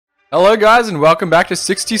Hello guys and welcome back to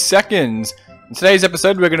 60 Seconds. In today's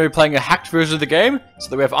episode we're going to be playing a hacked version of the game so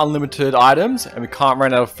that we have unlimited items and we can't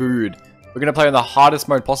run out of food. We're going to play on the hardest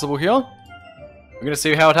mode possible here. We're going to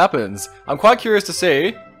see how it happens. I'm quite curious to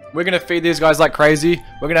see. We're going to feed these guys like crazy.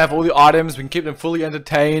 We're going to have all the items. We can keep them fully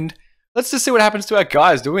entertained. Let's just see what happens to our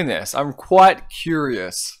guys doing this. I'm quite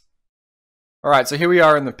curious. Alright, so here we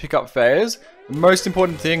are in the pickup phase. The most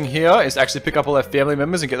important thing here is to actually pick up all our family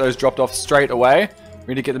members and get those dropped off straight away.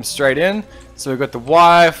 We need to get them straight in. So we've got the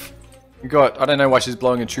wife. We've got, I don't know why she's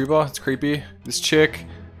blowing a tuba. It's creepy. This chick.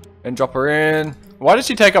 And drop her in. Why did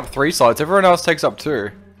she take up 3 slots? Everyone else takes up 2.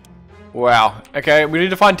 Wow. Okay, we need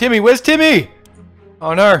to find Timmy. Where's Timmy?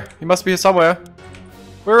 Oh no, he must be here somewhere.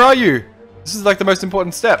 Where are you? This is like the most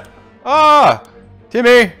important step. Ah!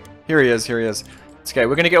 Timmy! Here he is, here he is. It's okay,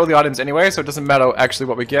 we're gonna get all the items anyway, so it doesn't matter actually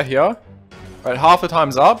what we get here. Right, half the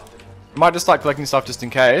time's up. I might just start collecting stuff just in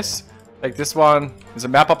case. Take this one. There's a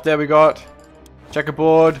map up there we got.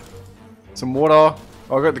 Checkerboard. Some water.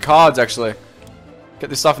 Oh, I got the cards actually.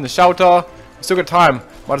 Get this stuff in the shelter. We still got time.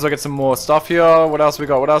 Might as well get some more stuff here. What else we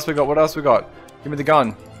got? What else we got? What else we got? Give me the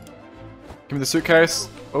gun. Give me the suitcase.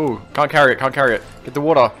 Oh, can't carry it. Can't carry it. Get the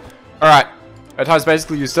water. Alright. Our time's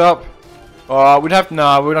basically used up. We'd have to,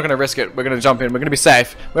 nah, we're not going to risk it. We're going to jump in. We're going to be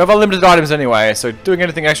safe. We have unlimited items anyway, so doing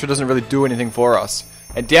anything extra doesn't really do anything for us.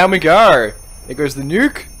 And down we go. There goes the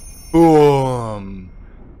nuke. Boom.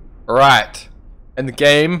 Right. And the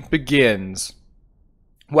game begins.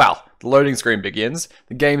 Well, the loading screen begins.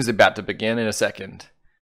 The game is about to begin in a second.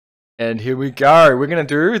 And here we go. We're going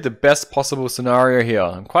to do the best possible scenario here.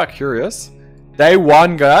 I'm quite curious. Day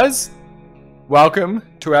 1, guys. Welcome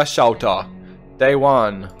to our shelter. Day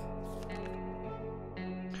 1.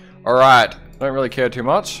 Alright. Don't really care too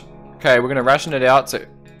much. Okay, we're going to ration it out. So,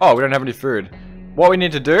 oh, we don't have any food. What we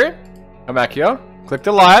need to do, come back here. Click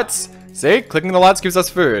the lights. See? Clicking the lights gives us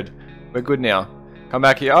food. We're good now. Come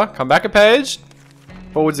back here. Come back a page.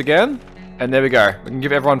 Forwards again. And there we go. We can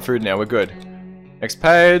give everyone food now. We're good. Next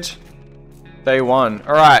page. Day 1.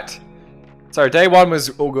 Alright. So day 1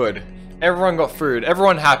 was all good. Everyone got food.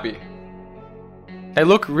 Everyone happy. They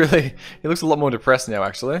look really... He looks a lot more depressed now,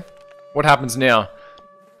 actually. What happens now?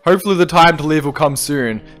 Hopefully the time to leave will come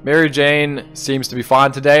soon. Mary Jane seems to be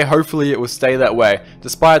fine today. Hopefully it will stay that way.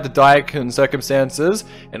 Despite the dire circumstances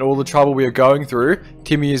and all the trouble we are going through,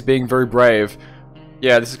 Timmy is being very brave.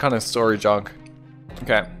 Yeah, this is kind of story junk.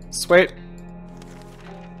 Okay, sweet.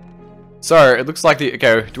 So, it looks like the...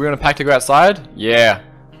 Okay, do we want to pack to go outside? Yeah.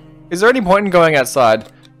 Is there any point in going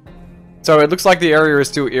outside? So, it looks like the area is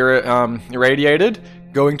still irradiated.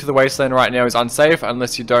 Going to the wasteland right now is unsafe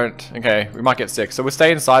unless you don't... Okay, we might get sick. So we'll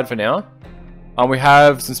stay inside for now. We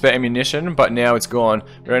have some spare ammunition, but now it's gone.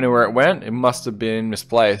 We don't know where it went. It must have been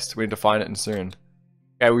misplaced. We need to find it soon.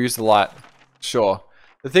 Okay, we'll use the light. Sure.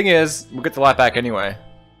 The thing is, we'll get the light back anyway.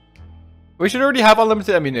 We should already have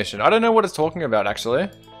unlimited ammunition. I don't know what it's talking about, actually.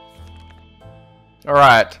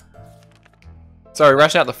 Alright. So,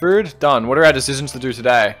 ration out the food. Done. What are our decisions to do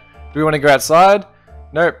today? Do we want to go outside?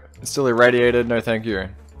 Nope. It's still irradiated, no thank you.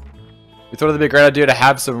 We thought it'd be a great idea to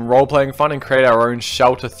have some role-playing fun and create our own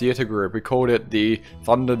shelter theatre group. We called it the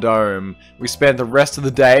Thunderdome. We spent the rest of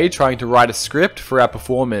the day trying to write a script for our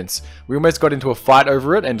performance. We almost got into a fight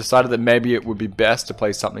over it and decided that maybe it would be best to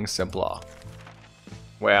play something simpler.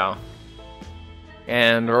 Wow.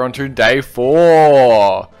 And we're on to day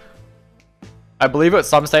 4. I believe at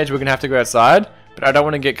some stage we're going to have to go outside, but I don't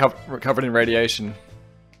want to get covered in radiation.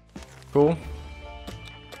 Cool.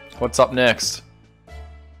 What's up next?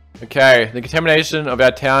 Okay, the contamination of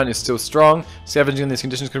our town is still strong. Scavenging in these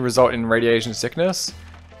conditions can result in radiation sickness.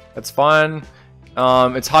 That's fine.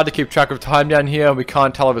 It's hard to keep track of time down here. We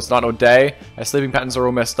can't tell if it's night or day. Our sleeping patterns are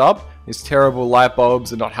all messed up. These terrible light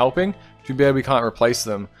bulbs are not helping. Too bad we can't replace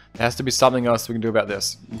them. There has to be something else we can do about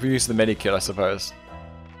this. We use the medikit, I suppose.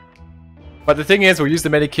 But the thing is, we'll use the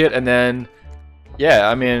medikit and then... Yeah,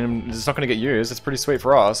 I mean, it's not going to get used. It's pretty sweet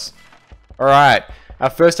for us. Alright. Our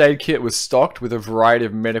first aid kit was stocked with a variety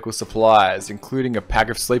of medical supplies, including a pack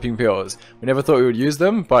of sleeping pills. We never thought we would use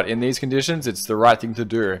them, but in these conditions, it's the right thing to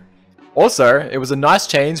do. Also, it was a nice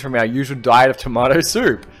change from our usual diet of tomato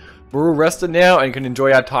soup. We're all rested now and can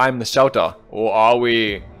enjoy our time in the shelter. Or are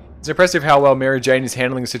we? It's impressive how well Mary Jane is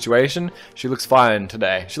handling the situation. She looks fine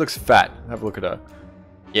today. She looks fat. Have a look at her.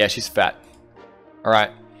 Yeah, she's fat. Alright.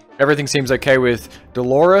 Everything seems okay with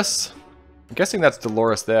Dolores. I'm guessing that's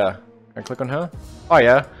Dolores there. Can I click on her? Oh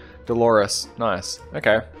yeah, Dolores. Nice.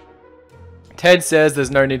 Okay. Ted says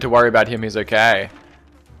there's no need to worry about him, he's okay.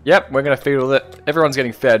 Yep, we're gonna feed all that. Everyone's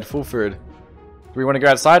getting fed, full food. Do we want to go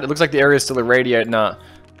outside? It looks like the area is still irradiated. Nah.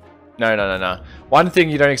 No. One thing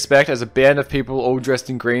you don't expect is a band of people all dressed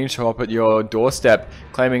in green show up at your doorstep,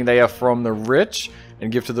 claiming they are from the rich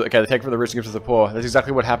and give to the... Okay, they take from the rich and give to the poor. That's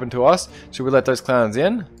exactly what happened to us. Should we let those clowns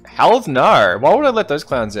in? Hell no. Why would I let those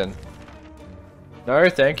clowns in? No,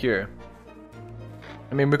 thank you.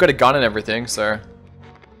 I mean, we've got a gun and everything, so...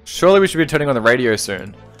 Surely we should be turning on the radio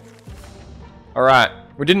soon. Alright.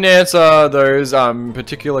 We didn't answer those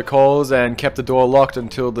particular calls and kept the door locked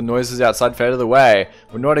until the noises outside faded away.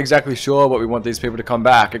 We're not exactly sure what we want these people to come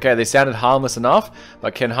back. Okay, they sounded harmless enough,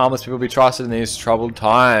 but can harmless people be trusted in these troubled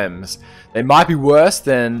times? They might be worse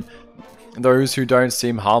than those who don't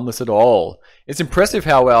seem harmless at all. It's impressive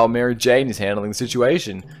how well Mary Jane is handling the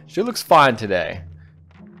situation. She looks fine today.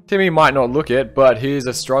 Timmy might not look it, but he's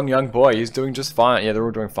a strong young boy. He's doing just fine. Yeah, they're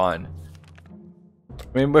all doing fine.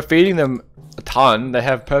 I mean, we're feeding them a ton. They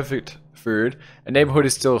have perfect food. The neighborhood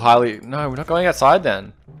is still highly... No, we're not going outside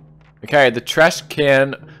then. Okay, the trash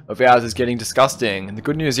can of ours is getting disgusting. And the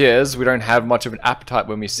good news is we don't have much of an appetite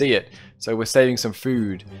when we see it. So we're saving some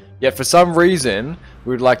food. Yet for some reason, we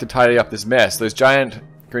would like to tidy up this mess. Those giant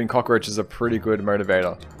green cockroaches are a pretty good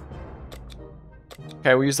motivator.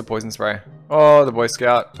 Okay, we'll use the poison spray. Oh, the Boy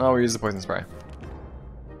Scout. Oh, we'll use the poison spray.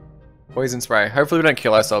 Poison spray. Hopefully we don't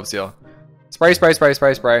kill ourselves here. Spray, spray, spray,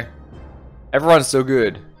 spray, spray. Everyone's so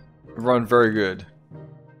good. Everyone very good.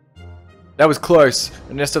 That was close.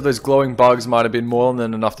 The nest of those glowing bugs might have been more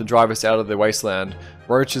than enough to drive us out of the wasteland.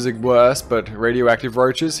 Roaches are worse, but radioactive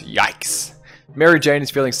roaches? Yikes. Mary Jane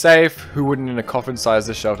is feeling safe. Who wouldn't in a coffin size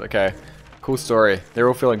this shelter? Okay. Cool story. They're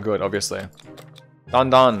all feeling good, obviously. Done,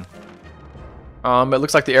 done. It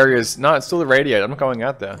looks like the area is... No, it's still irradiated. I'm not going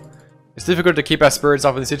out there. It's difficult to keep our spirits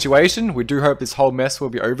up in the situation. We do hope this whole mess will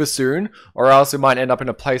be over soon, or else we might end up in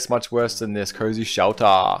a place much worse than this cozy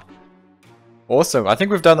shelter. Awesome. I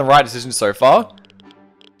think we've done the right decision so far.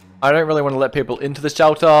 I don't really want to let people into the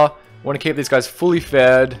shelter. I want to keep these guys fully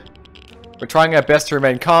fed. We're trying our best to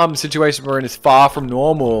remain calm. The situation we're in is far from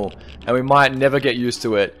normal, and we might never get used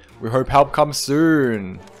to it. We hope help comes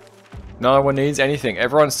soon. No one needs anything.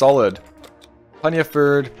 Everyone's solid. Plenty of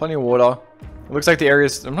food, plenty of water. It looks like the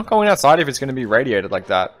area's... I'm not going outside if it's going to be radiated like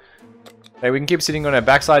that. Okay, we can keep sitting on our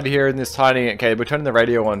backside here in this tiny... Okay, we're turning the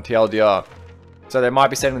radio on, TLDR. So they might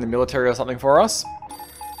be sending the military or something for us.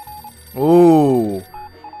 Ooh.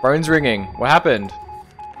 Phone's ringing. What happened?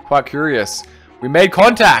 Quite curious. We made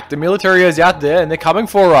contact! The military is out there and they're coming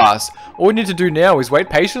for us. All we need to do now is wait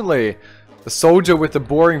patiently. The soldier with the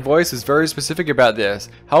boring voice is very specific about this.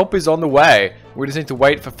 Help is on the way. We just need to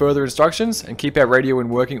wait for further instructions and keep our radio in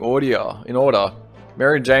working audio in order.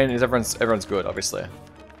 Mary Jane is everyone's good, obviously.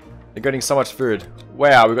 They're getting so much food.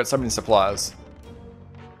 Wow, we got so many supplies.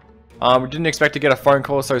 We didn't expect to get a phone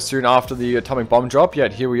call so soon after the atomic bomb drop,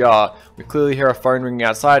 yet here we are. We clearly hear a phone ringing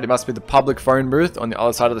outside. It must be the public phone booth on the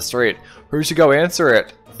other side of the street. Who should go answer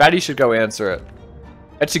it? Fatty should go answer it.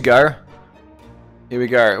 Let you go. Here we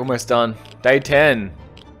go, almost done. Day 10.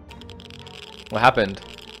 What happened?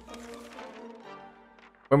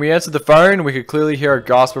 When we answered the phone, we could clearly hear a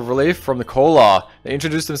gasp of relief from the caller. They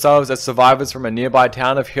introduced themselves as survivors from a nearby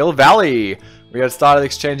town of Hill Valley. We had started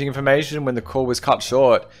exchanging information when the call was cut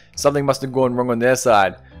short. Something must have gone wrong on their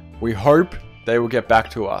side. We hope they will get back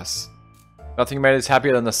to us. Nothing made us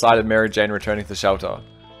happier than the sight of Mary Jane returning to the shelter.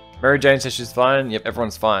 Mary Jane says she's fine. Yep,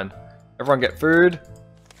 everyone's fine. Everyone get food.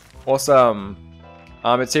 Awesome.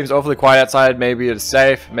 It seems awfully quiet outside. Maybe it's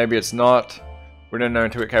safe. Maybe it's not. We don't know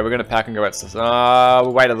until... Okay, we're going to pack and go outside.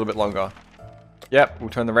 We'll wait a little bit longer. Yep, we'll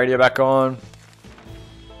turn the radio back on.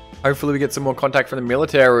 Hopefully we get some more contact from the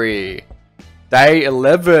military. Day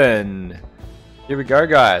 11. Here we go,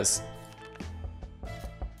 guys.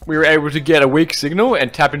 We were able to get a weak signal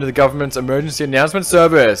and tap into the government's emergency announcement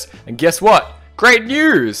service. And guess what? Great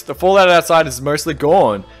news! The fallout outside is mostly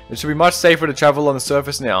gone. It should be much safer to travel on the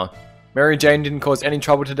surface now. Mary Jane didn't cause any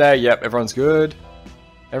trouble today. Yep, everyone's good.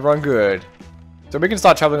 Everyone good. So we can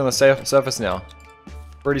start traveling on the surface now.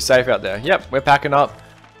 Pretty safe out there. Yep, we're packing up.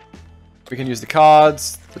 We can use the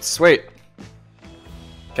cards. That's sweet.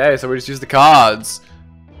 Okay, so we just use the cards.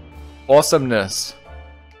 Awesomeness.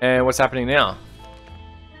 And what's happening now?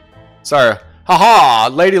 So, haha!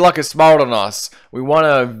 Lady Luck has smiled on us. We won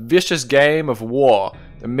a vicious game of war.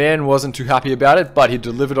 The man wasn't too happy about it, but he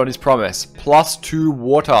delivered on his promise. +2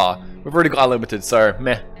 water. We've already got unlimited, so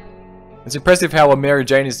meh. It's impressive how well Mary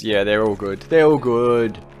Jane is... Yeah, they're all good. They're all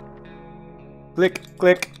good. Click,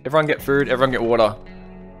 click. Everyone get food, everyone get water.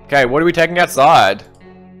 Okay, what are we taking outside?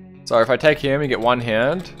 So if I take him, you get one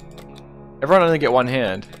hand. Everyone only get one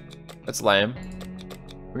hand. That's lame.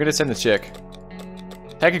 We're gonna send the chick.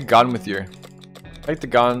 Take a gun with you. Take the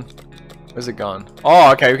gun. Where's the gun?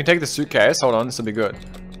 Oh, okay, we can take the suitcase. Hold on, this will be good.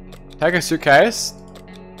 Take a suitcase.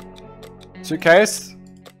 Suitcase.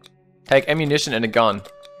 Take ammunition and a gun.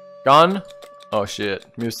 Gun. Oh shit.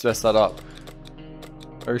 We must mess that up.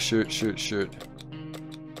 Oh shoot, shoot, shoot.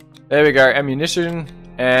 There we go. Ammunition.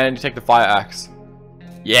 And you take the fire axe.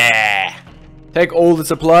 Yeah! Take all the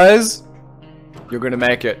supplies. You're gonna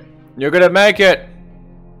make it. You're gonna make it!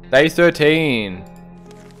 Day 13.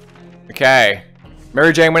 Okay.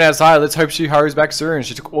 Mary Jane went outside. Let's hope she hurries back soon.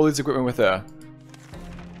 She took all this equipment with her.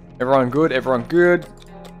 Everyone good? Everyone good?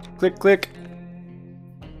 Click, click.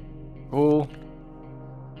 Cool.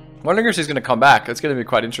 Wondering if she's gonna come back. It's gonna be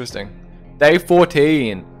quite interesting. Day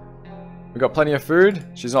 14. We got plenty of food.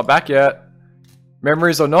 She's not back yet.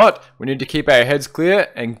 Memories or not, we need to keep our heads clear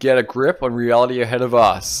and get a grip on reality ahead of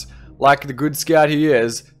us. Like the good scout he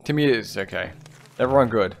is, Timmy is okay. Everyone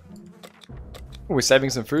good. Ooh, we're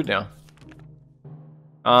saving some food now.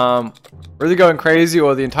 Really going crazy,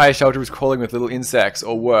 or the entire shelter was crawling with little insects,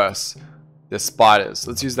 or worse, there's spiders.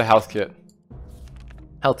 Let's use the health kit.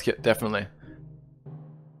 Health kit, definitely.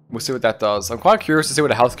 We'll see what that does. I'm quite curious to see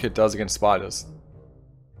what a health kit does against spiders.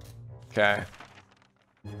 Okay.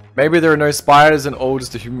 Maybe there are no spiders and all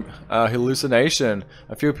just a hallucination.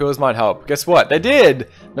 A few pills might help. Guess what? They did!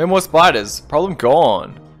 No more spiders. Problem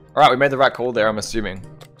gone. Alright, we made the right call there, I'm assuming.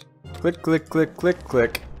 Click, click, click, click,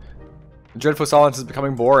 click. The dreadful silence is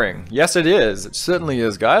becoming boring. Yes, it is. It certainly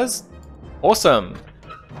is, guys. Awesome.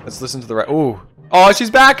 Let's listen to the right. Ooh. Oh,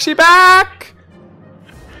 she's back! She's back!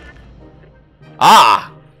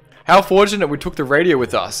 Ah! How fortunate we took the radio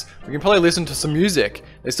with us. We can probably listen to some music.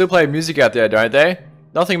 They still play music out there, don't they?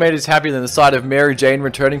 Nothing made us happier than the sight of Mary Jane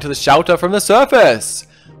returning to the shelter from the surface.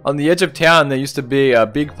 On the edge of town, there used to be a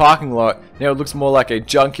big parking lot. Now it looks more like a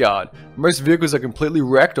junkyard. Most vehicles are completely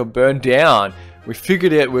wrecked or burned down. We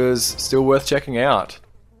figured it was still worth checking out.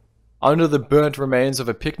 Under the burnt remains of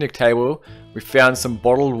a picnic table, we found some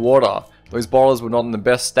bottled water. Those bottles were not in the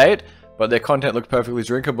best state, but their content looked perfectly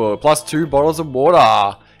drinkable. Plus 2 bottles of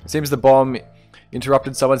water. It seems the bomb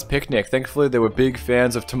interrupted someone's picnic. Thankfully, they were big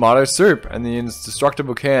fans of tomato soup, and the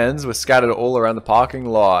indestructible cans were scattered all around the parking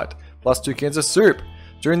lot. Plus 2 cans of soup.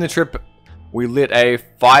 During the trip, we lit a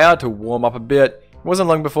fire to warm up a bit. It wasn't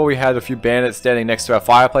long before we had a few bandits standing next to our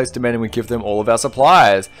fireplace demanding we give them all of our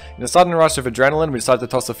supplies. In a sudden rush of adrenaline, we decided to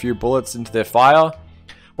toss a few bullets into their fire.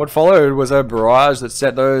 What followed was a barrage that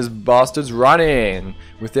set those bastards running,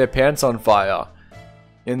 with their pants on fire.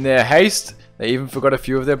 In their haste, they even forgot a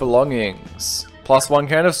few of their belongings. Plus 1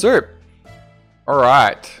 can of soup.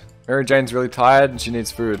 Alright. Mary Jane's really tired and she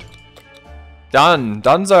needs food. Done.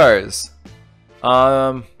 Dunzos.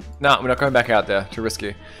 No, we're not going back out there. Too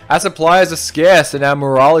risky. Our supplies are scarce and our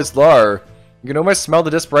morale is low. You can almost smell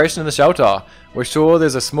the desperation in the shelter. We're sure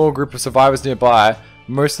there's a small group of survivors nearby,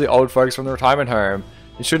 mostly old folks from the retirement home.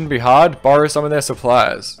 It shouldn't be hard. Borrow some of their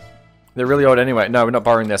supplies. They're really old anyway. No, we're not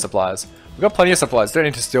borrowing their supplies. We've got plenty of supplies. Don't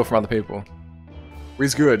need to steal from other people.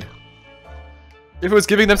 We's good. If it was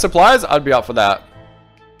giving them supplies, I'd be up for that.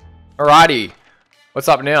 Alrighty. What's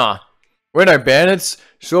up now? We're no bandits.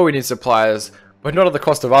 Sure, we need supplies, but not at the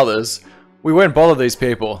cost of others. We won't bother these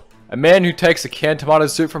people. A man who takes a canned tomato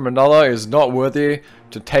soup from another is not worthy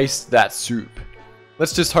to taste that soup.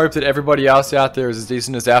 Let's just hope that everybody else out there is as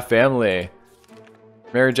decent as our family.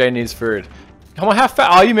 Mary Jane needs food. Come on, how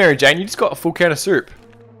fat are you, Mary Jane? You just got a full can of soup.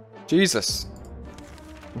 Jesus.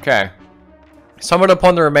 Okay. Stumbled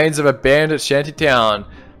upon the remains of a bandit shantytown.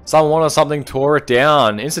 Someone or something tore it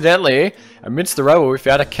down. Incidentally, amidst the rubble we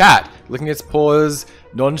found a cat, licking its paws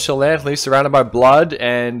nonchalantly, surrounded by blood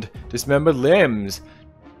and dismembered limbs.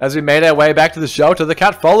 As we made our way back to the shelter, the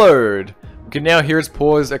cat followed. We can now hear its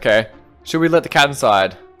paws. Okay. Should we let the cat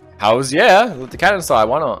inside? How's yeah? Let the cat inside.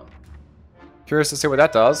 Why not? Curious to see what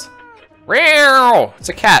that does. Meow! It's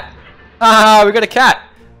a cat. Ah, we got a cat.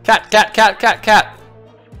 Cat, cat, cat, cat, cat.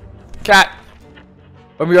 Cat.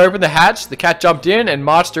 When we opened the hatch, the cat jumped in and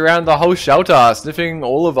marched around the whole shelter, sniffing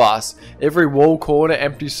all of us. Every wall, corner,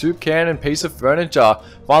 empty soup can, and piece of furniture.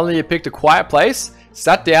 Finally, it picked a quiet place,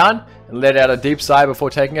 sat down, and let out a deep sigh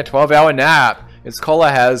before taking a 12-hour nap. Its collar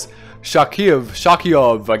has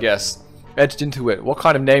Shakiov, I guess, etched into it. What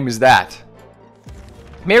kind of name is that?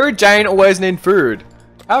 Mary Jane always need food.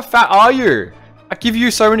 How fat are you? I give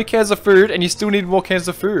you so many cans of food, and you still need more cans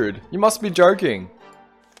of food. You must be joking.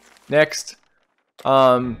 Next.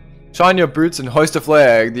 Shine your boots and hoist a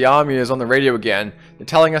flag. The army is on the radio again. They're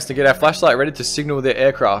telling us to get our flashlight ready to signal their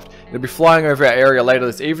aircraft. They'll be flying over our area later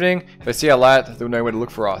this evening. If they see our light, they'll know where to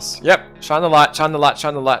look for us. Yep, shine the light, shine the light,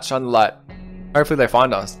 shine the light, shine the light. Hopefully they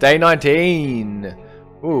find us. Day 19.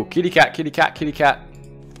 Ooh, kitty cat, kitty cat, kitty cat.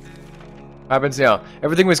 What happens now?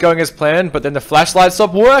 Everything was going as planned, but then the flashlight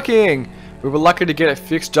stopped working. We were lucky to get it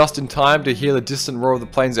fixed just in time to hear the distant roar of the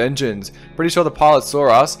plane's engines. Pretty sure the pilots saw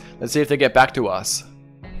us. Let's see if they get back to us.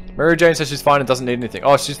 Mary Jane says she's fine and doesn't need anything.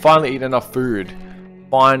 Oh, she's finally eaten enough food.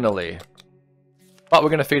 Finally. But we're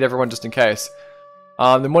going to feed everyone just in case.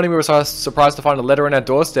 The morning we were surprised to find a letter on our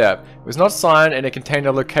doorstep. It was not signed and it contained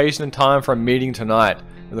a location and time for a meeting tonight.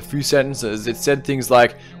 With a few sentences, it said things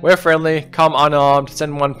like, "We're friendly, come unarmed,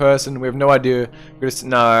 send one person, we have no idea."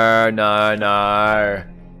 No.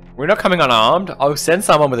 We're not coming unarmed. I'll send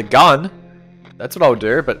someone with a gun. That's what I'll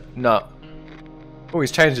do, but no. Oh,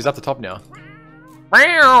 he's changed, he's up the top now.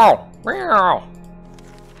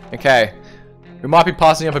 Okay. We might be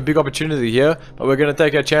passing up a big opportunity here, but we're going to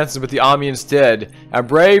take our chances with the army instead. Our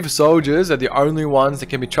brave soldiers are the only ones that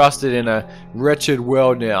can be trusted in a wretched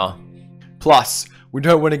world now. Plus, we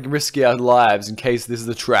don't want to risk our lives in case this is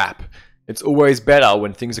a trap. It's always better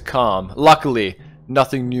when things are calm. Luckily,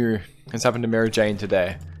 nothing new has happened to Mary Jane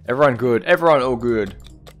today. Everyone good. Everyone all good.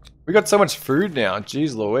 We got so much food now.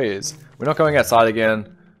 Jeez Louise. We're not going outside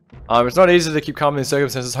again. It's not easy to keep calm in these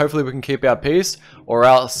circumstances. Hopefully we can keep our peace, or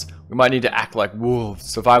else we might need to act like wolves.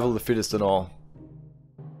 Survival of the fittest and all.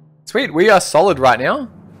 Sweet, we are solid right now.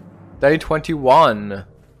 Day 21.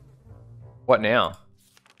 What now?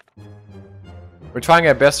 We're trying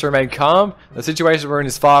our best to remain calm. The situation we're in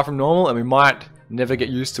is far from normal and we might never get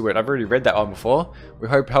used to it. I've already read that one before. We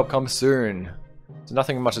hope help comes soon. So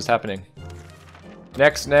nothing much is happening.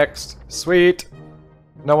 Next. Sweet.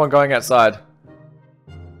 No one going outside.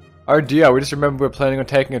 Oh dear, we just remembered we're planning on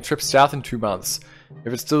taking a trip south in 2 months.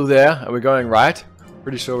 If it's still there, are we going right?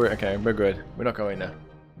 Pretty sure we're okay, we're good. We're not going there.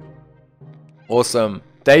 Awesome.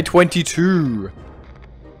 Day 22.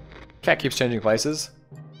 Cat keeps changing places.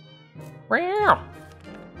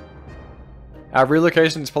 Our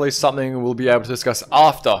relocation is probably something we'll be able to discuss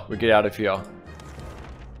after we get out of here.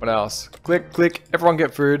 What else? Click. Everyone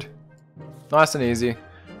get food. Nice and easy.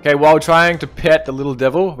 Okay, while trying to pet the little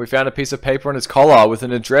devil, we found a piece of paper on his collar with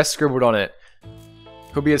an address scribbled on it.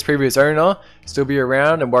 Could be his previous owner, still be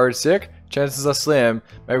around and worried sick. Chances are slim.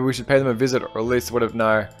 Maybe we should pay them a visit, or at least would have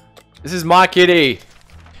known. This is my kitty.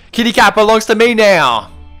 Kitty cat belongs to me now.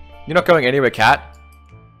 You're not going anywhere, cat.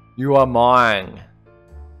 You are mine.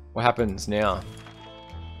 What happens now?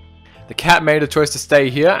 The cat made a choice to stay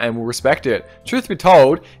here and we'll respect it. Truth be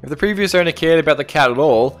told, if the previous owner cared about the cat at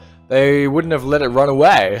all, they wouldn't have let it run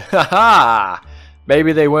away. Haha!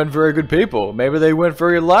 Maybe they weren't very good people. Maybe they weren't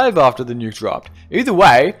very alive after the nuke dropped. Either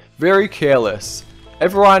way, very careless.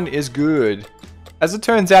 Everyone is good. As it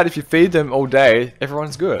turns out, if you feed them all day,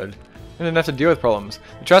 everyone's good. You don't have to deal with problems.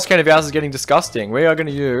 The trash can of ours is getting disgusting. We are going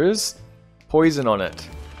to use poison on it.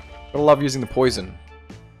 I love using the poison.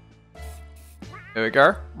 There we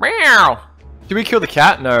go. Meow! Did we kill the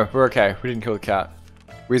cat? No, we're okay. We didn't kill the cat.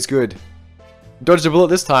 We're good. Dodged a bullet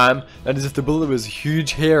this time. That is if the bullet was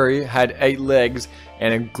huge, hairy, had 8 legs,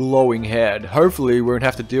 and a glowing head. Hopefully, we won't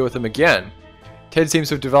have to deal with him again. Ted seems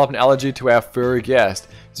to have developed an allergy to our furry guest.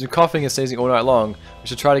 He's been coughing and sneezing all night long. We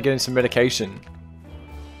should try to get him some medication.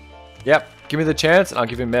 Yep, give me the chance and I'll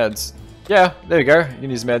give him meds. Yeah, there we go. You can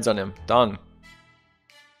use meds on him. Done.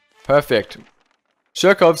 Perfect.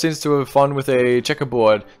 Shirkov seems to have fun with a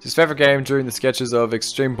checkerboard. It's his favorite game during the sketches of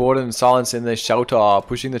extreme boredom and silence in the shelter,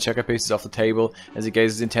 pushing the checker pieces off the table as he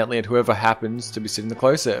gazes intently at whoever happens to be sitting the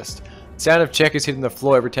closest. The sound of checkers hitting the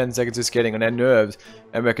floor every 10 seconds is getting on our nerves,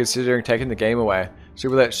 and we're considering taking the game away.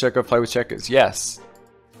 Should we let Shirkov play with checkers? Yes.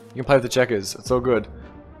 You can play with the checkers. It's all good.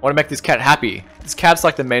 I want to make this cat happy. This cat's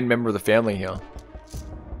like the main member of the family here.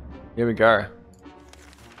 Here we go.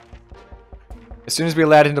 As soon as we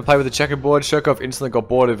allowed him to play with the checkerboard, Shirkov instantly got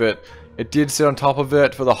bored of it. It did sit on top of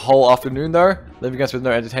it for the whole afternoon though, leaving us with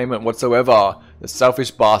no entertainment whatsoever. The selfish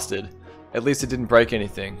bastard. At least it didn't break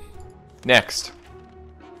anything. Next.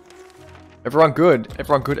 Everyone good.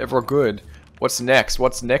 Everyone good. Everyone good. What's next?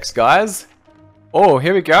 What's next, guys? Oh,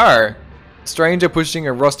 here we go. A stranger pushing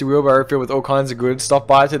a rusty wheelbarrow filled with all kinds of goods stopped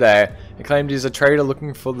by today and claimed he's a trader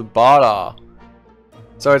looking for the barter.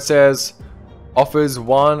 So it says... offers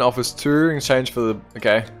 1, offers 2 in exchange for the...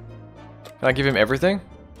 okay. Can I give him everything?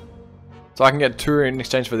 So I can get 2 in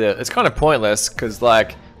exchange for this. It's kind of pointless, because,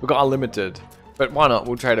 like, we've got unlimited. But why not?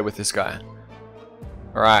 We'll trade it with this guy.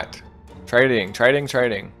 Alright. Trading.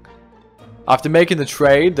 After making the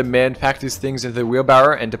trade, the man packed his things into the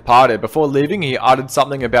wheelbarrow and departed. Before leaving, he uttered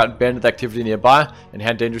something about bandit activity nearby and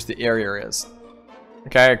how dangerous the area is.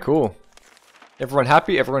 Okay, cool. Everyone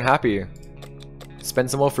happy? Everyone happy. Spend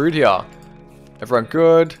some more food here. Everyone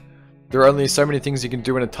good. There are only so many things you can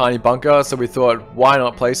do in a tiny bunker, so we thought, why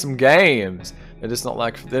not play some games? They're just not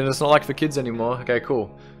like for kids anymore. Okay,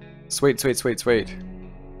 cool. Sweet.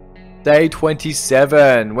 Day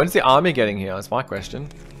 27. When's the army getting here? That's my question.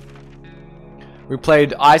 We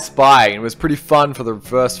played I Spy and it was pretty fun for the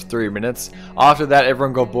first 3 minutes. After that,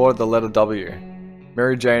 everyone got bored of the letter W.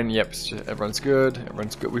 Mary Jane, yep, everyone's good.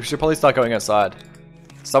 Everyone's good. We should probably start going outside.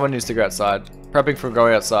 Someone needs to go outside. Prepping for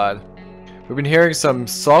going outside. We've been hearing some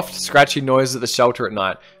soft, scratchy noises at the shelter at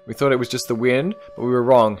night. We thought it was just the wind, but we were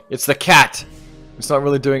wrong. It's the cat! It's not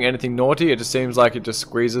really doing anything naughty, it just seems like it just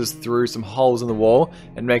squeezes through some holes in the wall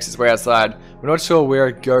and makes its way outside. We're not sure where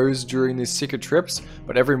it goes during these secret trips,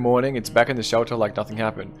 but every morning it's back in the shelter like nothing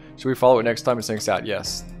happened. Should we follow it next time it sneaks out?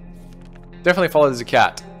 Yes. Definitely follow as a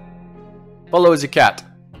cat. Follow as a cat.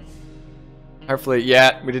 Hopefully,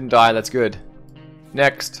 yeah, we didn't die, that's good.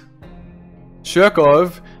 Next.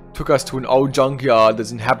 Shirkov took us to an old junkyard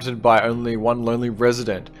that's inhabited by only one lonely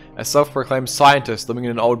resident. A self-proclaimed scientist living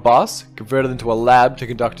in an old bus converted into a lab to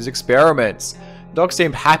conduct his experiments. The dog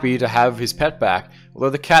seemed happy to have his pet back, although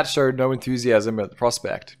the cat showed no enthusiasm at the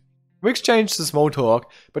prospect. We exchanged some small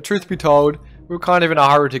talk, but truth be told, we were kind of in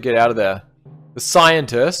a hurry to get out of there. The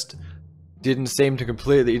scientist didn't seem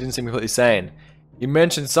completely sane. He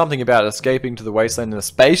mentioned something about escaping to the wasteland in a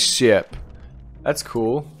spaceship. That's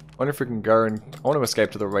cool. I wonder if we can go and... I want to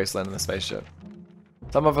escape to the wasteland in the spaceship.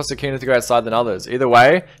 Some of us are keener to go outside than others. Either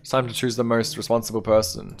way, it's time to choose the most responsible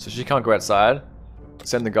person. So she can't go outside.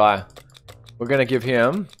 Send the guy. We're gonna give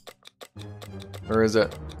him... Where is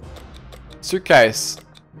it? Suitcase.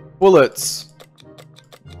 Bullets.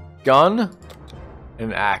 Gun.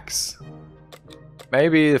 And an axe.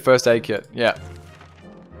 Maybe the first aid kit. Yeah.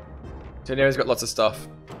 Tenio's got lots of stuff.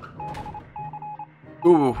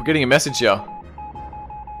 Ooh, we're getting a message here.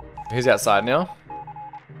 He's outside now.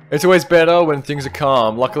 It's always better when things are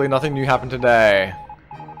calm. Luckily, nothing new happened today.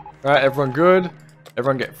 Alright, everyone good?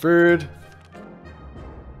 Everyone get food?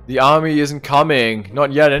 The army isn't coming.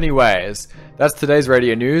 Not yet anyways. That's today's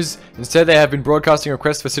radio news. Instead, they have been broadcasting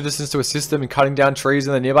requests for citizens to assist them in cutting down trees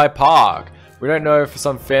in the nearby park. We don't know if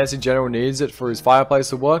some fancy general needs it for his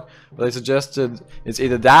fireplace or what, but they suggested it's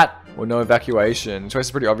either that or no evacuation. The choice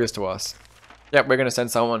is pretty obvious to us. Yep, we're gonna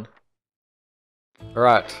send someone.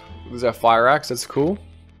 Alright, this is our fire axe, that's cool.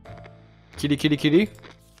 Kitty, kitty, kitty.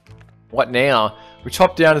 What now? We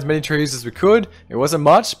chopped down as many trees as we could. It wasn't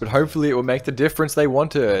much, but hopefully it will make the difference they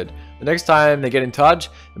wanted. The next time they get in touch,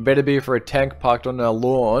 it better be for a tank parked on our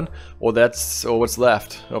lawn, or what's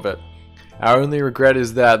left of it. Our only regret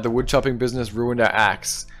is that the wood chopping business ruined our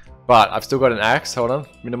axe. But I've still got an axe. Hold on.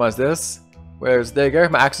 Minimize this. There you go.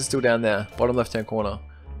 My axe is still down there. Bottom left hand corner.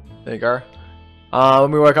 There you go.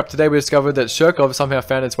 When we woke up today, we discovered that Shirkov somehow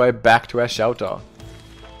found its way back to our shelter.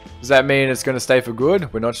 Does that mean it's going to stay for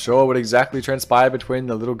good? We're not sure what exactly transpired between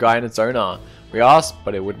the little guy and its owner. We asked,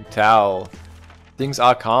 but it wouldn't tell. Things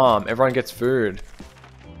are calm. Everyone gets food.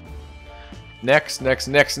 Next.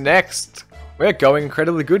 We're going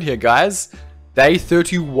incredibly good here, guys. Day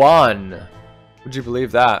 31. Would you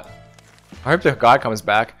believe that? I hope the guy comes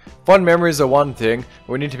back. Fond memories are one thing,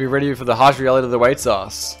 but we need to be ready for the harsh reality that awaits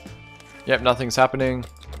us. Yep, nothing's happening.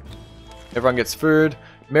 Everyone gets food.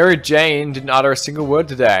 Mary Jane didn't utter a single word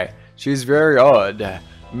today. She's very odd.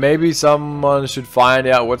 Maybe someone should find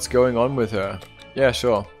out what's going on with her. Yeah,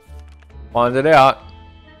 sure. Find it out.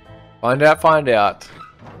 Find out.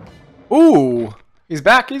 Ooh! He's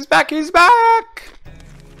back!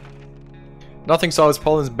 Nothing solves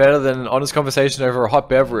problems better than an honest conversation over a hot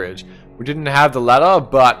beverage. We didn't have the latter,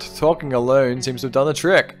 but talking alone seems to have done the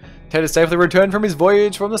trick. Ted has safely returned from his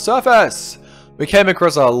voyage from the surface. We came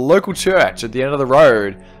across a local church at the end of the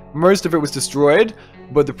road. Most of it was destroyed,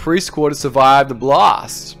 but the priest quarters survived the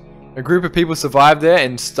blast. A group of people survived there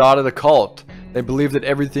and started a cult. They believe that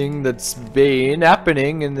everything that's been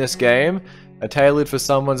happening in this game are tailored for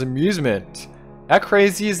someone's amusement. How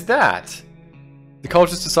crazy is that? The cult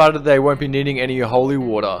just decided they won't be needing any holy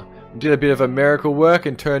water. We did a bit of a miracle work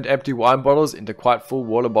and turned empty wine bottles into quite full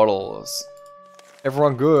water bottles.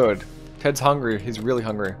 Everyone good. Ted's hungry. He's really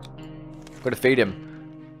hungry. Gotta feed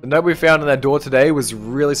him. The note we found on their door today was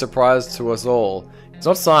really a surprise to us all. It's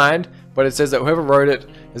not signed, but it says that whoever wrote it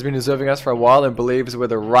has been observing us for a while and believes we're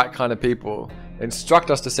the right kind of people. They instruct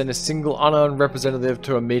us to send a single unarmed representative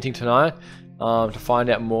to a meeting tonight to find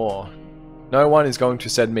out more. No one is going to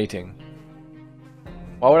said meeting.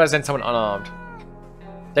 Why would I send someone unarmed?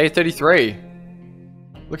 Day 33.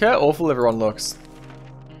 Look how awful everyone looks.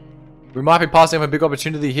 We might be passing up a big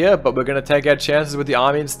opportunity here, but we're going to take our chances with the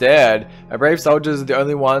army instead. Our brave soldiers are the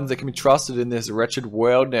only ones that can be trusted in this wretched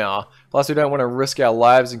world now. Plus, we don't want to risk our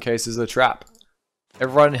lives in case there's a trap.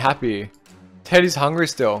 Everyone happy. Ted is hungry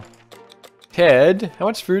still. Ted, how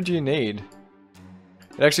much food do you need?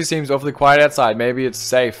 It actually seems awfully quiet outside. Maybe it's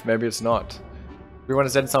safe, maybe it's not. We want to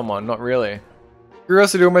send someone, not really.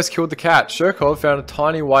 Curiosity almost killed the cat. Shirkov found a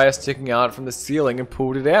tiny wire sticking out from the ceiling and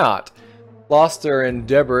pulled it out. Plaster and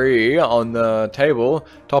debris on the table,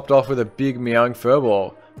 topped off with a big meowing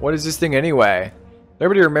furball. What is this thing anyway?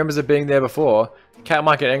 Nobody remembers it being there before. The cat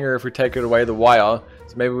might get angry if we take it away the wire,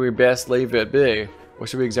 so maybe we best leave it be. Or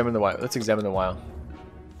should we examine the wire? Let's examine the wire.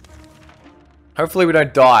 Hopefully we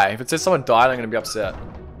don't die. If it says someone died, I'm going to be upset.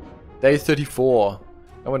 Day 34.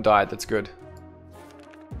 No one died, that's good.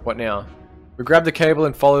 What now? We grabbed the cable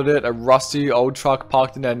and followed it. A rusty old truck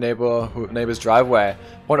parked in our neighbor's driveway.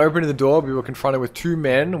 Upon opening the door, we were confronted with two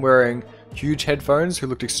men wearing huge headphones who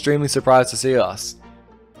looked extremely surprised to see us.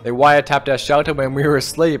 They wiretapped our shelter when we were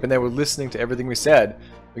asleep and they were listening to everything we said.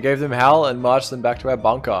 We gave them hell and marched them back to our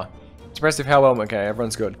bunker. It's impressive how well. Okay,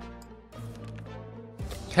 everyone's good.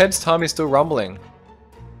 Ted's tummy is still rumbling.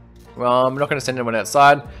 Well, I'm not going to send anyone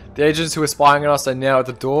outside. The agents who are spying on us are now at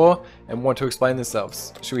the door and want to explain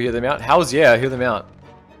themselves. Should we hear them out? Hells yeah, hear them out.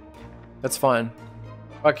 That's fine.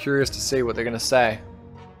 I'm quite curious to see what they're going to say.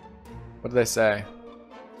 What do they say?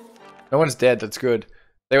 No one's dead, that's good.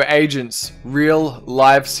 They were agents. Real,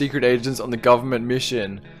 live secret agents on the government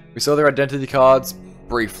mission. We saw their identity cards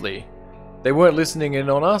briefly. They weren't listening in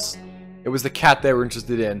on us. It was the cat they were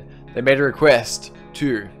interested in. They made a request,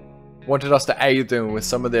 too. Wanted us to aid them with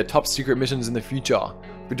some of their top secret missions in the future.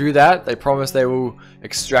 If we do that, they promise they will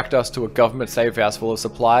extract us to a government safe house full of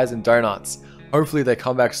supplies and donuts. Hopefully they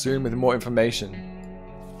come back soon with more information.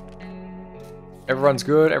 Everyone's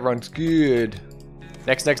good, everyone's good.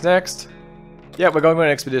 Next. Yeah, we're going on an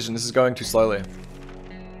expedition. This is going too slowly.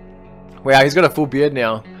 Wow, he's got a full beard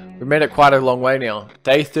now. We've made it quite a long way now.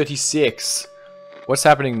 Day 36. What's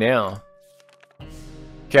happening now?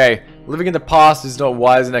 Okay, living in the past is not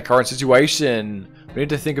wise in our current situation. We need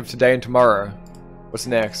to think of today and tomorrow. What's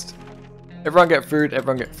next? Everyone get food,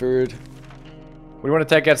 everyone get food. What do you want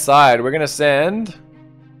to take outside? We're going to send...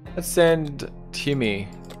 Let's send Timmy.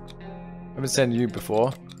 I haven't sent you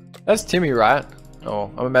before. That's Timmy, right? Oh,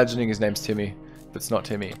 I'm imagining his name's Timmy. But it's not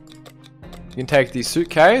Timmy. You can take the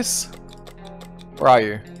suitcase. Where are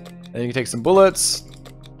you? And you can take some bullets.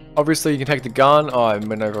 Obviously, you can take the gun. Oh, I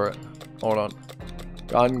went over it. Hold on.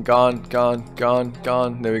 Gun.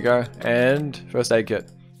 There we go. And first aid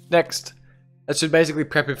kit. Next. That should basically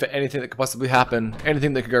prep him for anything that could possibly happen.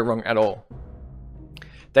 Anything that could go wrong at all.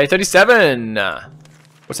 Day 37.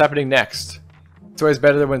 What's happening next? It's always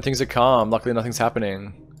better when things are calm. Luckily, nothing's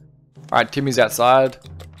happening. Alright, Timmy's outside.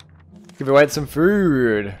 Give away some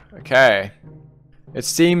food. Okay. It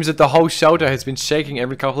seems that the whole shelter has been shaking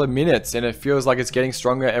every couple of minutes, and it feels like it's getting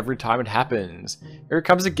stronger every time it happens. Here it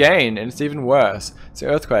comes again, and it's even worse. It's an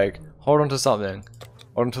earthquake. Hold on to something.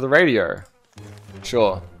 Hold on to the radio.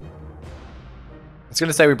 Sure. It's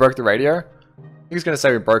gonna say we broke the radio? I think it's gonna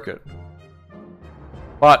say we broke it.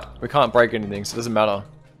 But we can't break anything, so it doesn't matter.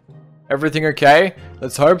 Everything okay?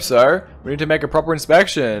 Let's hope so. We need to make a proper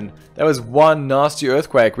inspection. That was one nasty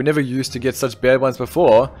earthquake. We never used to get such bad ones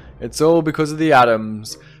before. It's all because of the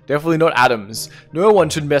atoms. Definitely not atoms. No one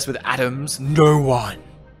should mess with atoms. No one.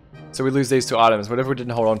 So we lose these two items, whatever we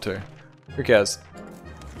didn't hold on to. Who cares?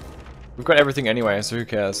 We've got everything anyway, so who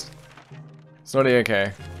cares? It's not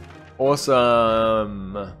okay.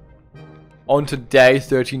 Awesome. On to day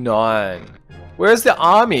 39. Where's the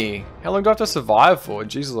army? How long do I have to survive for?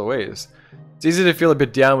 Jesus Louise. It's easy to feel a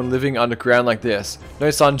bit down when living underground like this. No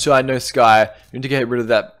sunshine, no sky. We need to get rid of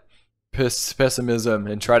that pessimism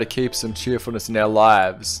and try to keep some cheerfulness in our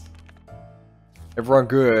lives. Everyone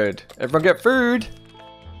good. Everyone get food.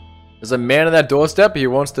 There's a man on that doorstep. He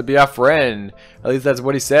wants to be our friend. At least that's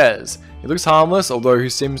what he says. He looks harmless, although he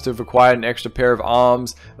seems to have acquired an extra pair of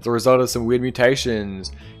arms as a result of some weird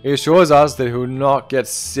mutations. He assures us that he will not get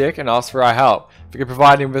sick and asks for our help. If we could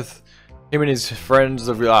provide him and his friends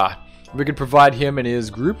of if we could provide him and his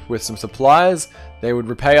group with some supplies, they would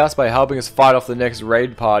repay us by helping us fight off the next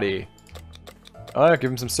raid party. Oh, give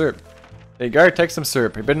him some soup. There you go, take some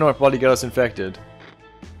soup. He better not bloody get us infected.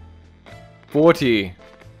 40.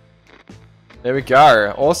 There we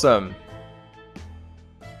go. Awesome.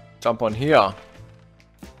 Jump on here.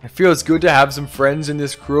 It feels good to have some friends in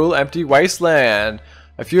this cruel, empty wasteland.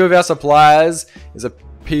 A few of our supplies is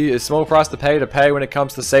a small price to pay when it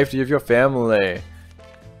comes to the safety of your family.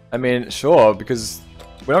 I mean, sure, because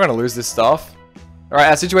we're not going to lose this stuff. Alright,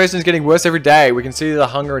 our situation is getting worse every day. We can see the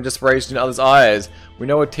hunger and desperation in others' eyes. We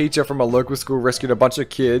know a teacher from a local school rescued a bunch of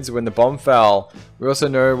kids when the bomb fell. We also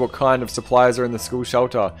know what kind of supplies are in the school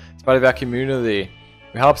shelter. It's part of our community.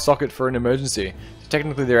 We help stock it for an emergency. So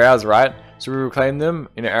technically they're ours, right? Should we reclaim them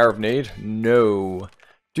in an hour of need? No.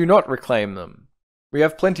 Do not reclaim them. We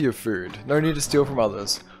have plenty of food. No need to steal from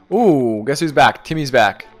others. Ooh, guess who's back? Timmy's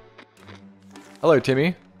back. Hello,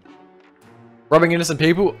 Timmy. Robbing innocent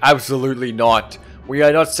people? Absolutely not. We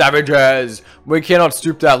are not savages. We cannot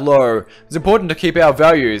stoop that low. It's important to keep our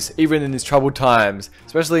values, even in these troubled times.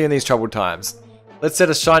 Especially in these troubled times. Let's set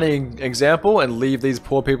a shining example and leave these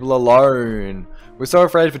poor people alone. We're so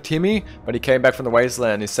afraid for Timmy, but he came back from the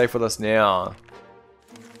wasteland. He's safe with us now.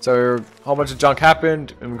 So, a whole bunch of junk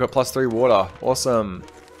happened, and we've got +3 water. Awesome.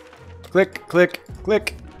 Click, click,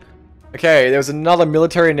 click. Okay, there was another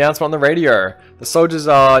military announcement on the radio. The soldiers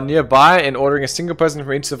are nearby and ordering a single person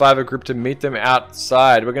from each survivor group to meet them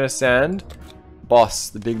outside. We're going to send Boss,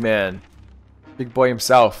 the big man. Big boy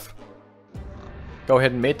himself. Go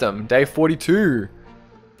ahead and meet them. Day 42.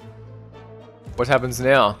 What happens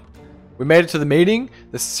now? We made it to the meeting.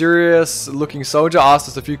 The serious looking soldier asked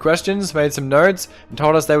us a few questions, made some notes, and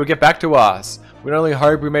told us they would get back to us. We only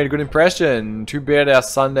hope we made a good impression. Too bad our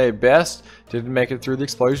Sunday best didn't make it through the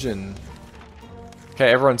explosion.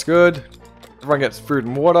 Okay, everyone's good. Everyone gets food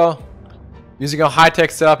and water. Using a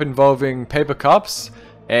high-tech setup involving paper cups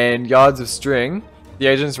and yards of string, the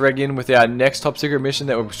agents reg in with our next top secret mission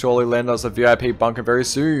that will surely land us a VIP bunker very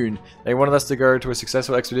soon. They wanted us to go to a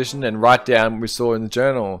successful expedition and write down what we saw in the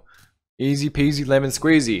journal. Easy peasy lemon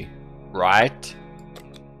squeezy. Right?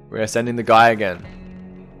 We're sending the guy again.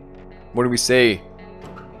 What do we see?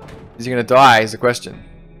 Is he gonna die is the question.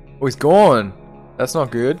 Oh, he's gone. That's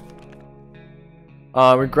not good.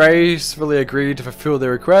 We gracefully agreed to fulfill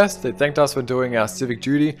their request. They thanked us for doing our civic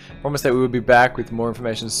duty. Promised that we would be back with more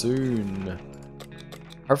information soon.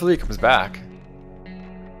 Hopefully he comes back.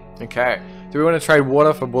 Okay. Do we want to trade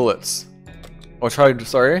water for bullets? Or trade,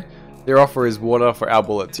 sorry. Their offer is water for our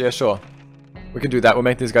bullets. Yeah, sure. We can do that. We'll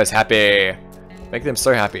make these guys happy. Make them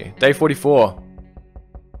so happy. Day 44.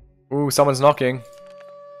 Ooh, someone's knocking.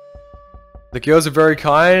 The girls are very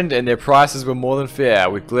kind and their prices were more than fair.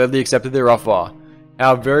 We gladly accepted their offer.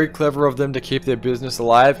 How very clever of them to keep their business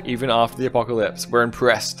alive even after the apocalypse. We're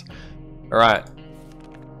impressed. Alright.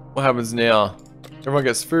 What happens now? Everyone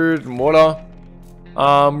gets food and water.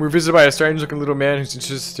 We're visited by a strange looking little man who's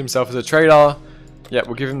introduced himself as a trader. Yeah,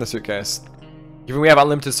 we'll give him the suitcase. Given we have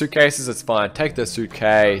unlimited suitcases, it's fine. Take the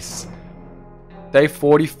suitcase. Day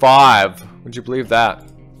 45. Would you believe that?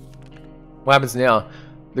 What happens now?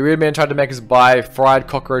 The weird man tried to make us buy fried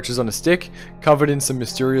cockroaches on a stick, covered in some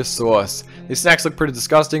mysterious sauce. These snacks look pretty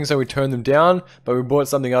disgusting, so we turned them down, but we bought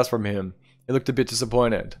something else from him. He looked a bit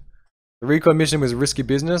disappointed. The recon mission was risky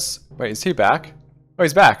business. Wait, is he back? Oh,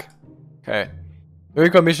 he's back. Okay. The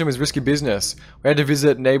recon mission was risky business. We had to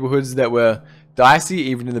visit neighborhoods that were dicey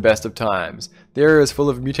even in the best of times. The area was full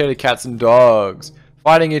of mutated cats and dogs,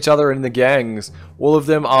 fighting each other in the gangs, all of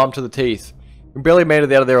them armed to the teeth. We barely made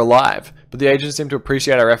it out of there alive, but the agents seem to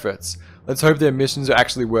appreciate our efforts. Let's hope their missions are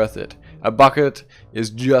actually worth it. A bucket is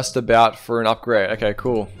just about for an upgrade. Okay,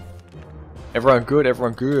 cool. Everyone good?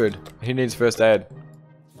 Everyone good. He needs first aid.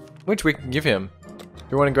 Which we can give him.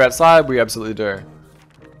 If we want to go outside, we absolutely do.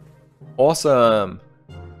 Awesome.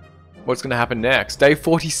 What's going to happen next? Day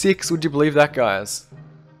 46. Would you believe that, guys?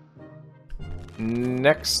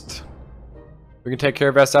 Next. We can take care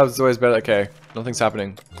of ourselves. It's always better. Okay. Nothing's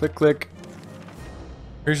happening. Click, click.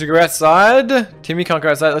 Who should go outside? Timmy can't go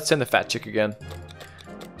outside. Let's send the fat chick again.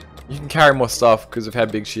 You can carry more stuff because of how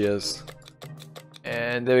big she is.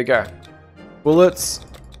 And there we go. Bullets.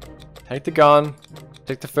 Take the gun.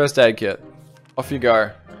 Take the first aid kit. Off you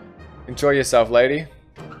go. Enjoy yourself, lady.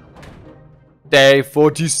 Day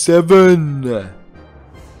 47.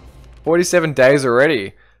 47 days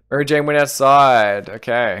already. Mary Jane went outside.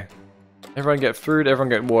 Okay. Everyone get food. Everyone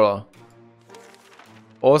get water.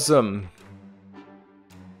 Awesome.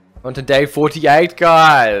 On to day 48,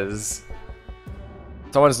 guys.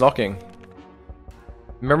 Someone's knocking.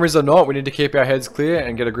 Memories or not, we need to keep our heads clear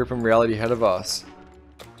and get a grip on reality ahead of us.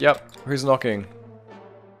 Yep, who's knocking?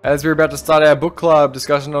 As we're about to start our book club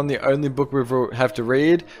discussion on the only book we have to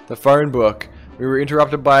read, the phone book, we were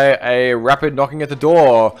interrupted by a rapid knocking at the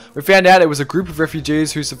door. We found out it was a group of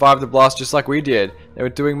refugees who survived the blast just like we did. They were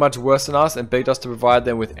doing much worse than us and begged us to provide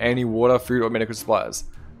them with any water, food, or medical supplies.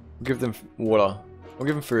 We'll give them water. We'll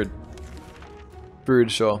give him food.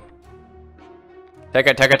 Food, sure. Take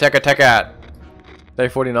it, take it, take it, take it. Day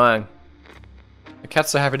 49. The cat's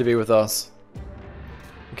so happy to be with us.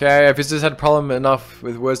 Okay, our visitors had a problem enough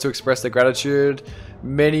with words to express their gratitude.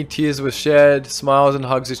 Many tears were shed, smiles and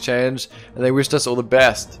hugs exchanged, and they wished us all the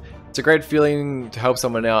best. It's a great feeling to help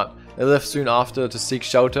someone out. They left soon after to seek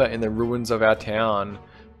shelter in the ruins of our town.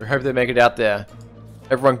 We hope they make it out there.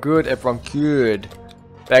 Everyone good, everyone good.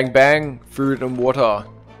 Bang bang, food and water.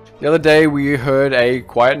 The other day we heard a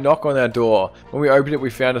quiet knock on our door. When we opened it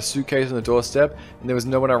we found a suitcase on the doorstep and there was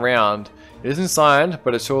no one around. It isn't signed,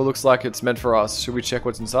 but it sure looks like it's meant for us. Should we check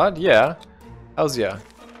what's inside? Yeah. Hells yeah.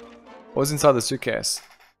 What's inside the suitcase?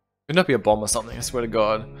 Could not be a bomb or something, I swear to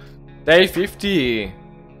God. Day 50!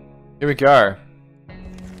 Here we go.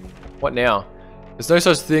 What now? There's no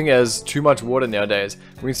such thing as too much water nowadays.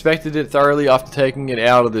 We inspected it thoroughly after taking it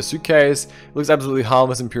out of the suitcase. It looks absolutely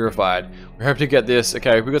harmless and purified. We hope to get this.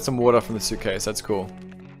 Okay, we got some water from the suitcase. That's cool.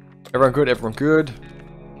 Everyone good? Everyone good?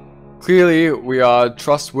 Clearly, we are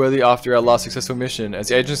trustworthy after our last successful mission. As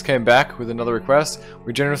the agents came back with another request,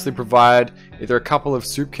 we generously provide either a couple of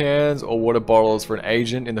soup cans or water bottles for an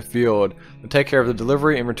agent in the field. We'll take care of the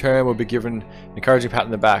delivery. In return, we'll be given an encouraging pat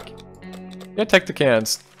on the back. Yeah, take the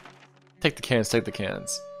cans. Take the cans, take the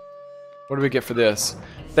cans. What do we get for this?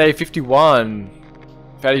 Day 51.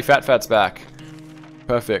 Fatty Fat's back.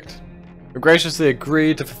 Perfect. We graciously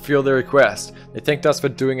agreed to fulfill their request. They thanked us for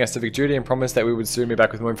doing our civic duty and promised that we would soon be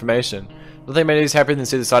back with more information. Nothing made us happier than to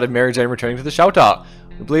see the sight of Mary Jane returning to the shelter.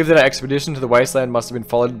 We believe that our expedition to the wasteland must have been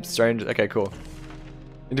followed strange. Okay, cool.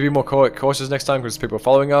 Need to be more cautious next time because people are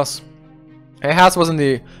following us. Our house wasn't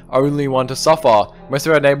the only one to suffer. Most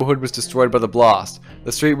of our neighborhood was destroyed by the blast.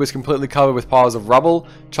 The street was completely covered with piles of rubble,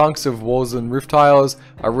 chunks of walls and roof tiles.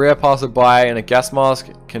 A rare passerby in a gas mask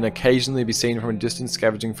can occasionally be seen from a distance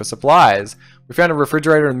scavenging for supplies. We found a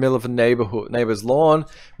refrigerator in the middle of a neighbor's lawn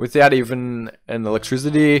without even an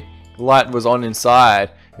electricity. The light was on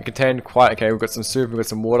inside. It contained quite... Okay, we've got some soup, we've got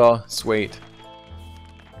some water. Sweet.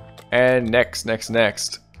 And next.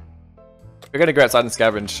 We're gonna go outside and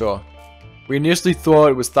scavenge, sure. We initially thought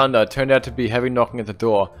it was thunder. It turned out to be heavy knocking at the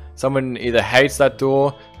door. Someone either hates that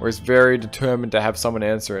door or is very determined to have someone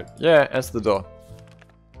answer it. Yeah, answer the door.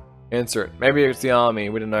 Answer it. Maybe it's the army.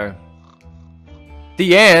 We don't know.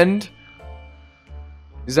 The end?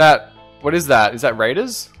 Is that... What is that? Is that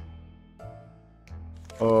raiders?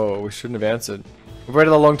 Oh, we shouldn't have answered. We've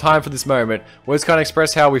waited a long time for this moment. Words can't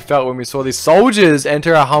express how we felt when we saw these soldiers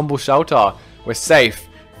enter our humble shelter. We're safe.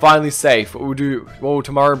 Finally safe. What will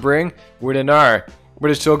tomorrow bring? We don't know. But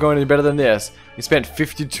it's sure going to be better than this. We spent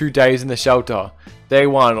 52 days in the shelter. Day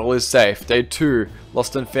 1, all is safe. Day 2,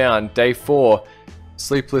 lost and found. Day 4,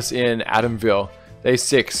 sleepless in Adamville. Day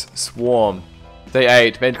 6, swarm. Day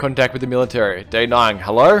 8, made contact with the military. Day 9,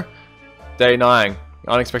 hello? Day 9,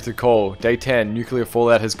 unexpected call. Day 10, nuclear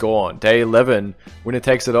fallout has gone. Day 11, winner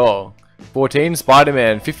takes it all. 14,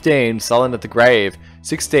 Spider-Man. 15, Sullen at the grave.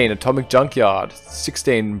 16, Atomic Junkyard.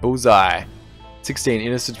 16, Bullseye. 16,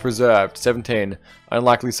 Innocence Preserved. 17,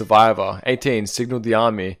 Unlikely Survivor. 18, Signaled the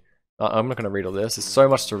Army. I'm not going to read all this. There's so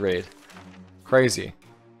much to read. Crazy.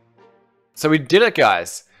 So we did it,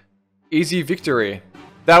 guys. Easy victory.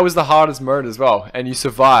 That was the hardest mode as well. And you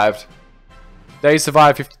survived. They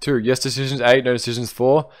survived 52. Yes decisions 8, no decisions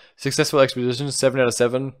 4. Successful expeditions 7 out of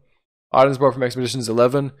 7. Items brought from expeditions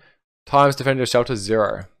 11. Times defending your shelter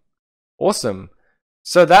 0. Awesome.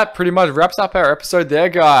 So that pretty much wraps up our episode there,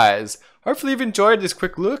 guys. Hopefully you've enjoyed this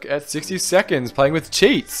quick look at 60 seconds playing with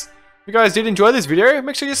cheats. If you guys did enjoy this video,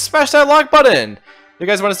 make sure you smash that like button. If you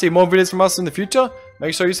guys want to see more videos from us in the future,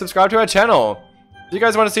 make sure you subscribe to our channel. If you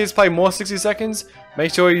guys want to see us play more 60 seconds,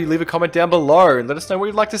 make sure you leave a comment down below and let us know what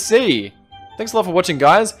you'd like to see. Thanks a lot for watching,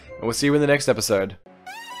 guys, and we'll see you in the next episode.